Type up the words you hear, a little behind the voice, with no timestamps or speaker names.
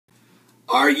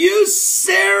Are you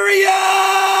serious?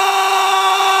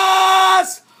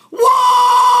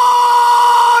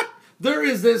 What? There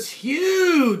is this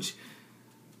huge,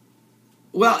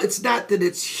 well, it's not that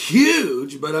it's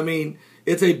huge, but I mean,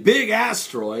 it's a big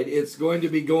asteroid. It's going to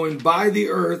be going by the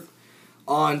Earth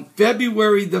on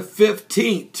February the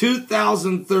 15th,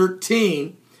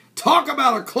 2013. Talk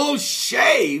about a close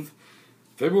shave.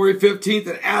 February 15th,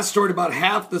 an asteroid about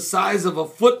half the size of a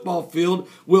football field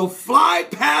will fly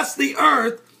past the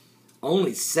Earth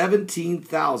only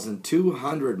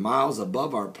 17,200 miles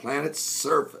above our planet's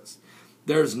surface.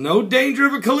 There's no danger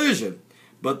of a collision,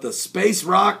 but the space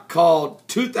rock called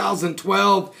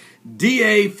 2012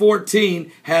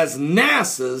 DA14 has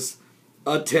NASA's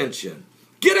attention.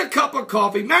 Get a cup of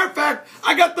coffee. Matter of fact,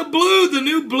 I got the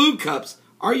new blue cups.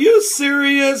 Are you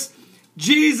serious?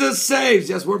 Jesus saves.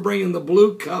 Yes, we're bringing the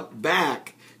blue cup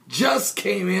back. Just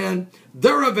came in.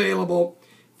 They're available.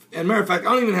 And matter of fact,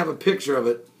 I don't even have a picture of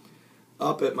it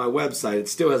up at my website. It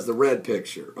still has the red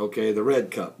picture, okay, the red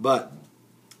cup. But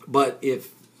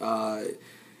if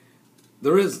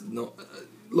there is no,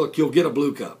 look, you'll get a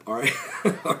blue cup. All right,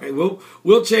 all right.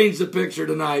 We'll change the picture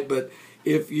tonight. But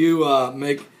if you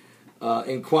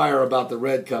inquire about the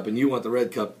red cup and you want the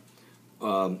red cup,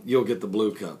 you'll get the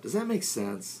blue cup. Does that make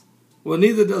sense? Well,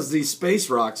 neither does these space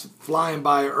rocks flying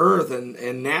by Earth and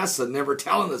NASA never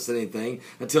telling us anything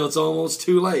until it's almost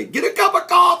too late. Get a cup of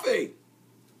coffee.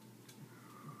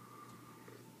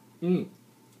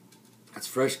 That's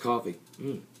fresh coffee.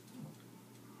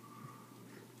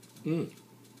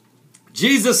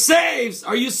 Jesus saves.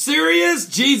 Are you serious?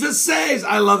 Jesus saves.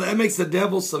 I love it. That makes the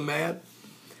devil so mad.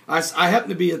 I happened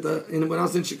to be when I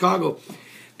was in Chicago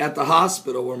at the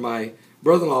hospital where my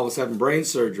brother-in-law was having brain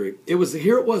surgery. It was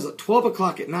at 12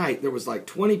 o'clock at night. There was like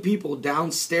 20 people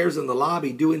downstairs in the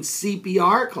lobby doing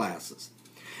CPR classes.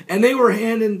 And they were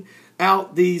handing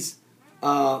out these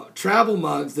travel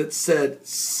mugs that said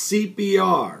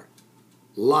CPR,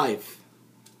 life.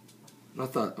 And I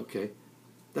thought, okay,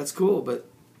 that's cool. But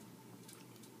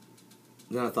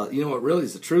then I thought, you know what really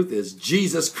is the truth is?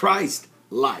 Jesus Christ,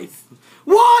 life.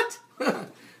 What?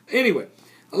 Anyway.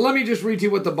 Let me just read to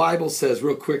you what the Bible says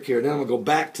real quick here. Then I'm going to go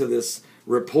back to this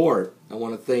report. I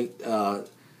want to thank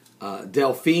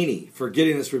Delphini for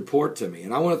getting this report to me.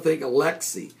 And I want to thank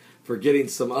Alexi for getting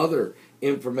some other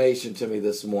information to me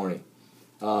this morning.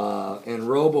 And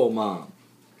RoboMom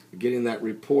for getting that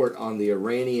report on the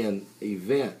Iranian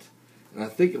event. And I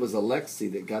think it was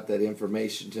Alexi that got that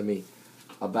information to me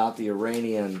about the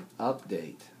Iranian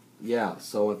update. Yeah,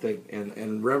 so I think,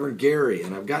 and Reverend Gary,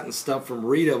 and I've gotten stuff from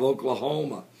Rita of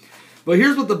Oklahoma. But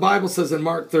here's what the Bible says in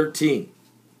Mark 13.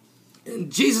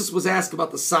 And Jesus was asked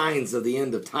about the signs of the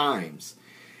end of times.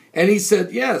 And he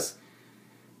said, yes,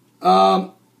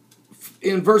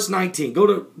 in verse 19, go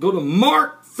to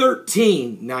Mark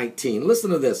 13:19.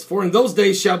 Listen to this. For in those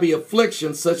days shall be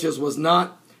affliction such as was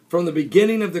not from the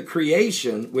beginning of the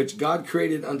creation, which God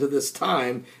created unto this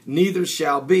time, neither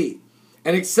shall be.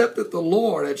 And except that the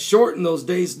Lord had shortened those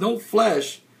days, no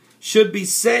flesh should be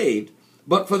saved.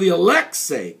 But for the elect's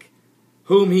sake,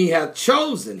 whom he hath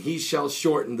chosen, he shall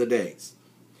shorten the days.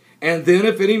 And then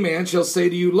if any man shall say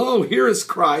to you, Lo, here is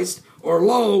Christ, or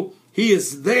Lo, he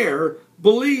is there,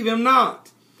 believe him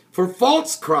not. For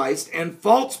false Christ and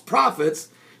false prophets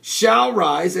shall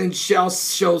rise and shall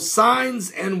show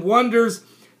signs and wonders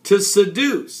to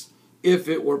seduce, if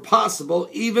it were possible,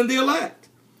 even the elect.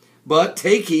 But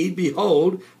take heed,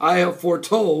 behold, I have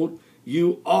foretold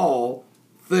you all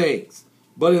things.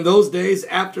 But in those days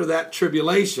after that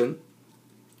tribulation,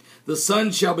 the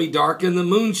sun shall be darkened, the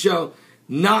moon shall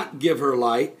not give her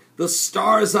light, the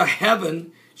stars of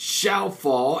heaven shall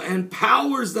fall, and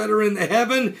powers that are in the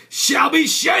heaven shall be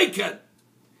shaken.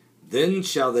 Then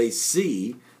shall they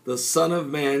see the Son of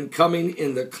Man coming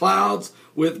in the clouds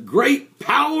with great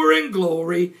power and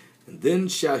glory, and then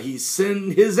shall he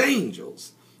send his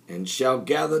angels, and shall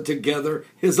gather together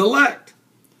his elect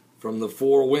from the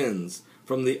four winds,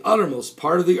 from the uttermost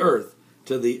part of the earth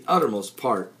to the uttermost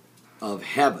part of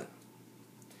heaven.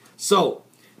 So,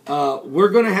 we're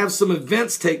going to have some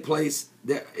events take place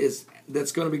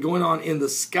that's going to be going on in the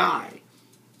sky.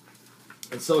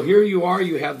 And so here you are,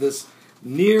 you have this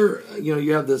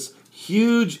you have this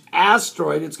huge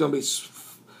asteroid. It's going to be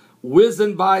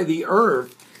whizzing by the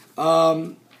earth.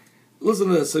 Listen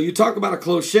to this. So you talk about a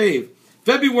close shave.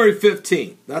 February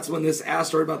 15th, that's when this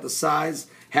asteroid about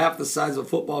half the size of a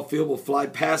football field, will fly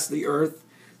past the Earth,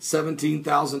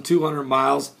 17,200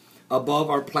 miles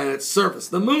above our planet's surface.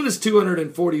 The moon is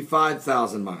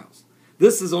 245,000 miles.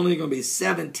 This is only going to be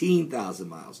 17,000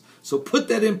 miles. So put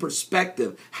that in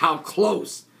perspective, how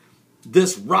close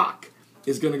this rock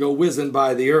is going to go whizzing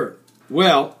by the Earth.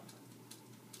 Well,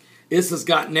 this has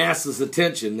got NASA's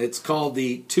attention. It's called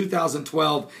the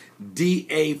 2012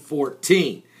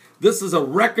 DA14. This is a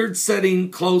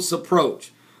record-setting close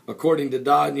approach, according to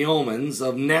Don Yeomans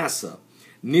of NASA,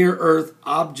 Near-Earth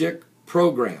Object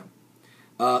Program.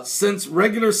 Since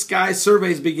regular sky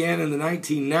surveys began in the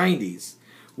 1990s,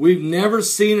 we've never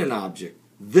seen an object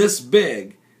this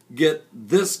big get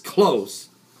this close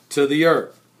to the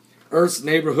Earth. Earth's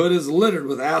neighborhood is littered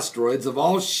with asteroids of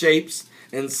all shapes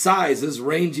and sizes,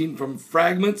 ranging from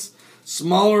fragments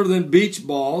smaller than beach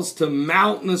balls to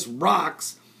mountainous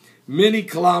rocks many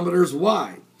kilometers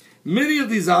wide. Many of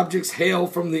these objects hail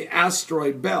from the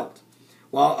asteroid belt,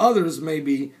 while others may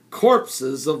be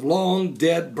corpses of long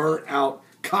dead, burnt-out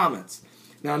comets.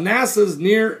 Now, NASA's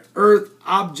Near-Earth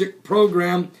Object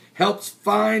Program helps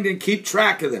find and keep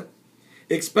track of them,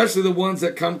 especially the ones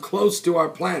that come close to our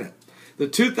planet. The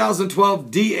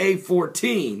 2012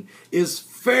 DA14 is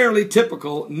fairly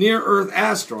typical near-Earth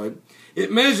asteroid.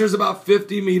 It measures about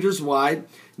 50 meters wide,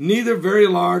 neither very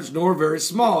large nor very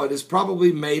small. It is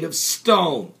probably made of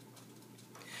stone,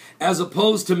 as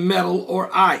opposed to metal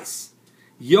or ice.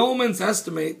 Yeomans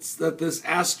estimates that this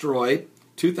asteroid,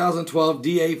 2012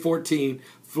 DA14,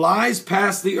 flies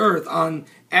past the Earth on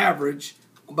average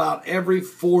about every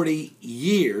 40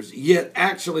 years, yet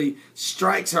actually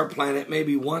strikes our planet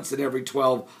maybe once in every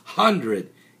 1,200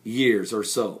 years or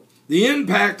so. The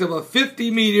impact of a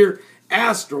 50-meter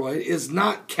asteroid is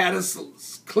not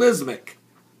cataclysmic,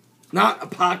 not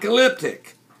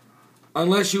apocalyptic,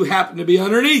 unless you happen to be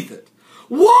underneath it.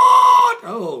 What?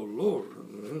 Oh, Lord.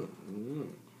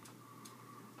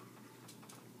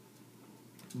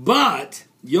 But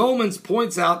Yeomans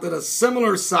points out that a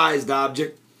similar-sized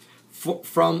object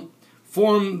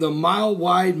formed the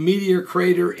mile-wide meteor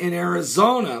crater in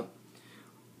Arizona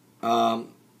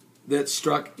that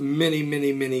struck many,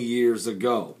 many, many years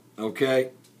ago.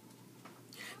 Okay?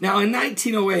 Now, in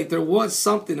 1908, there was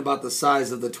something about the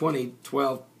size of the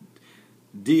 2012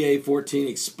 DA14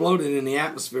 exploding in the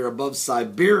atmosphere above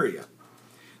Siberia,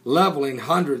 leveling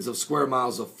hundreds of square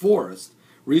miles of forest.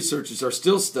 Researchers are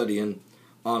still studying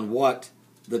on what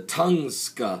the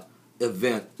Tunguska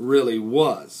event really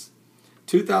was.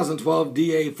 2012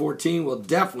 DA14 will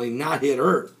definitely not hit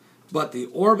Earth, but the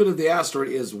orbit of the asteroid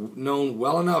is known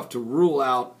well enough to rule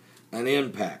out an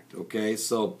impact. Okay,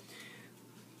 so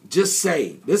just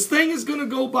saying, this thing is going to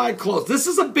go by close. This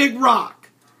is a big rock,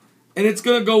 and it's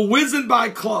going to go whizzing by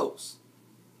close.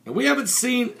 And we haven't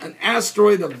seen an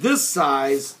asteroid of this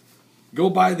size go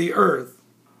by the Earth.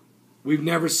 We've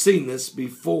never seen this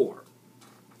before.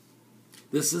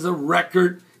 This is a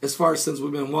record as far as since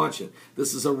we've been watching.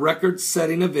 This is a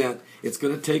record-setting event. It's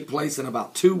going to take place in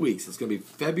about 2 weeks. It's going to be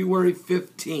February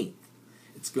 15th.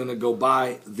 It's going to go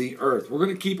by the Earth. We're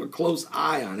going to keep a close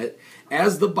eye on it.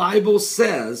 As the Bible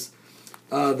says,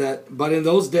 but in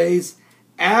those days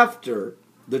after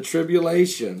the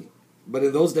tribulation,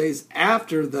 the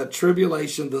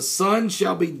sun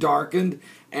shall be darkened,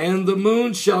 and the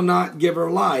moon shall not give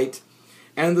her light,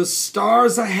 and the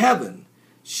stars of heaven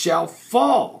shall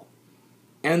fall,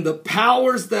 and the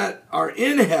powers that are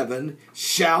in heaven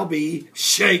shall be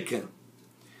shaken.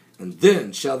 And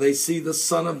then shall they see the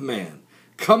Son of Man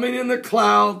coming in the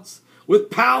clouds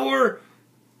with power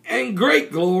and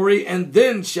great glory, and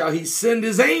then shall he send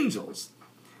his angels,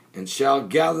 and shall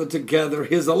gather together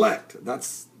his elect.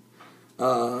 That's,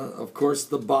 of course,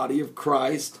 the body of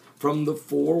Christ from the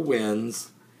four winds,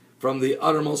 from the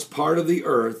uttermost part of the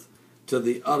earth to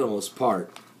the uttermost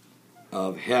part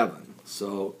of heaven.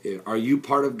 So, are you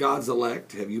part of God's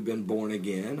elect? Have you been born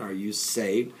again? Are you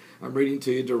saved? I'm reading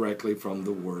to you directly from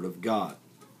the Word of God.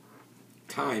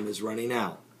 Time is running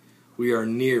out. We are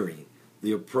nearing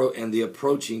the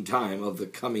approaching time of the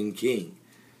coming King.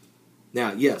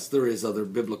 Now, yes, there is other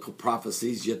biblical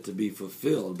prophecies yet to be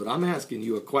fulfilled, but I'm asking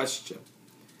you a question.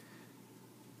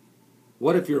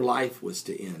 What if your life was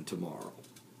to end tomorrow?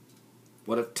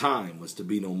 What if time was to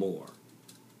be no more?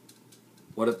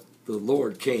 What if the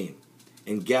Lord came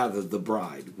and gathered the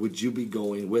bride? Would you be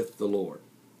going with the Lord?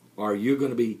 Or are you going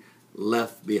to be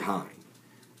left behind?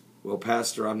 Well,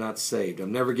 Pastor, I'm not saved. I've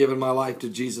never given my life to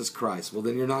Jesus Christ. Well,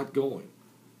 then you're not going.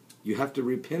 You have to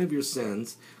repent of your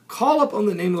sins. Call upon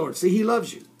the name of the Lord. See, he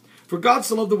loves you. For God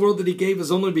so loved the world that he gave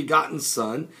his only begotten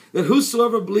Son, that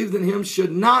whosoever believed in him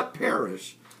should not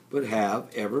perish, but have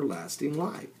everlasting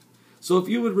life. So if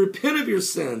you would repent of your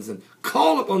sins and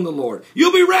call upon the Lord,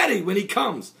 you'll be ready when he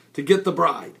comes to get the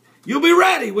bride. You'll be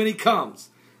ready when he comes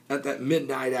at that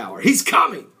midnight hour. He's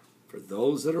coming for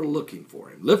those that are looking for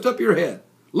him. Lift up your head.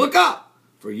 Look up,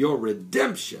 for your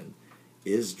redemption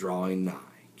is drawing nigh.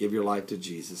 Give your life to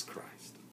Jesus Christ.